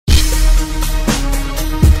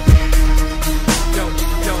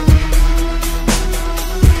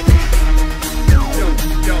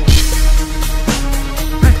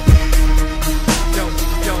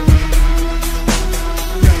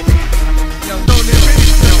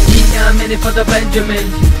it for the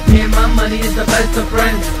Benjamins. Me and my money is the best of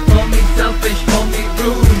friends. Call me selfish, call me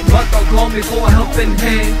rude, but don't call me for a helping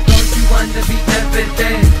hand. Don't you want to be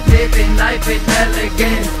evident? Living life in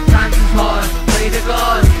elegance. Times is hard, pray to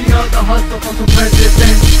God. You know the hustle for some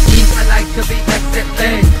president. Me, I like to be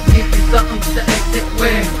excellent. Give you something to exit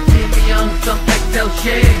with. See me on some Excel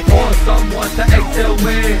shit, or someone to excel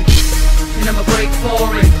with. And I'ma break for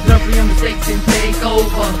it, learn from your mistakes and take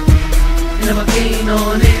over. And I'ma gain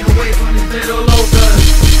on it, away from these little locals.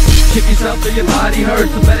 Kick yourself till your body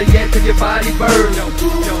hurts, or better yet till your body burns.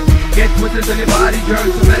 Get twisted till your body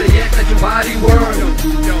jerks, or better yet let your body whirl.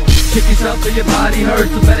 Kick yourself till your body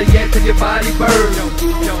hurts, or better yet till your body burns.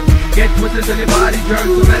 Get twisted till your body jerks,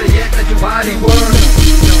 or better yet let your body whirl.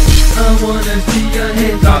 I wanna see your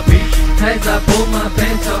hands up, as I pull my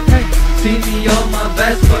pants up. See me on my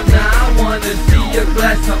best, but now I wanna see your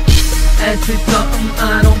glass up. Ass is something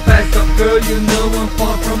I don't pass up. Girl, you know I'm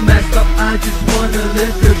far from messed up. I just wanna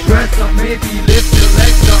lift your dress up, maybe lift your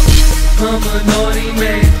legs up. I'm a naughty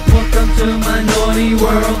man, welcome to my naughty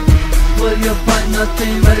world. Well, you'll find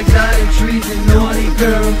nothing but exotic trees and naughty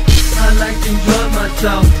girls. I like to enjoy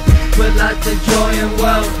myself, with lots of joy and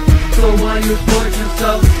wealth. So while you exploit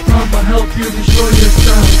yourself, I'ma help you destroy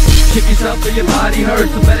yourself. Kick yourself till your body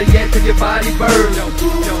hurts, or better yet till your body burns.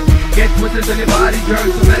 Get twisted till your body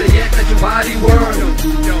jerks, or better yet let your body whirl.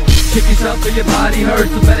 Kick yourself till your body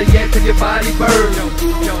hurts, or better yet till your body burns.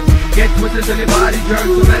 Get twisted till your body jerks,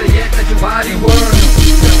 or better yet let your body whirl.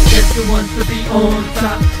 Everyone wants to be on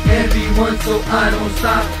top, everyone, so I don't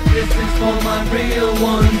stop. This is for my real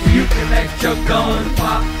ones, you can let your gun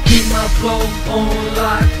pop. Keep my flow on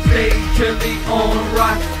lock, stay chilly on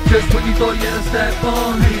rock. Just when you thought you had a step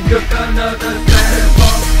on, you took another step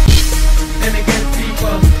up. And it gets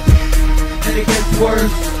deeper, and it gets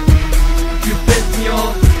worse. You piss me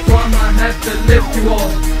off, so I might have to lift you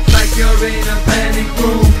off. It's like you're in a panic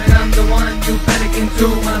room, and I'm the one you panicking to.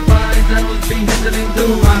 My vitals be handling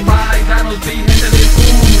through, my vitals be handling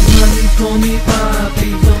through. Mommy call me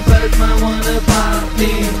Poppy, some fellas might wanna pop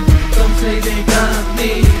me. Some say they got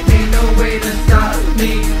me, ain't no way to stop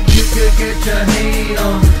me. You could get your hate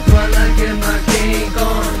on, while I get my cake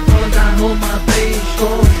on. Cause I hold my face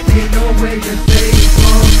strong, ain't no way to stay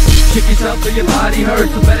strong. Kick yourself till your body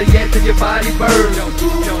hurts, or better yet till your body burns.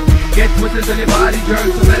 Get twisted till your body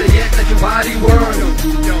jerks, or better yet let your body whirl.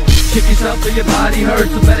 Kick yourself till your body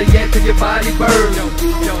hurts, or better yet till your body burns.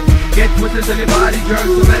 Get twisted till your body jerks,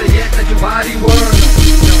 or better yet let your body whirl.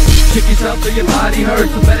 Kick yourself till your body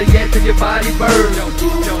hurts, or better yet till your body burns.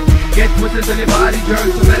 Get twisted till your body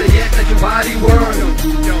jerks, or better yet let your body whirl.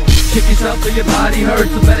 Kick yourself till your body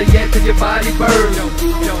hurts, or better yet till your body burns.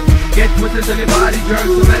 Get twisted till your body jerks,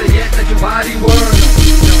 or better yet let your body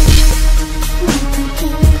whirl.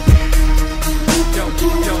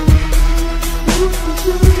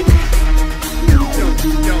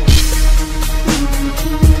 Yo.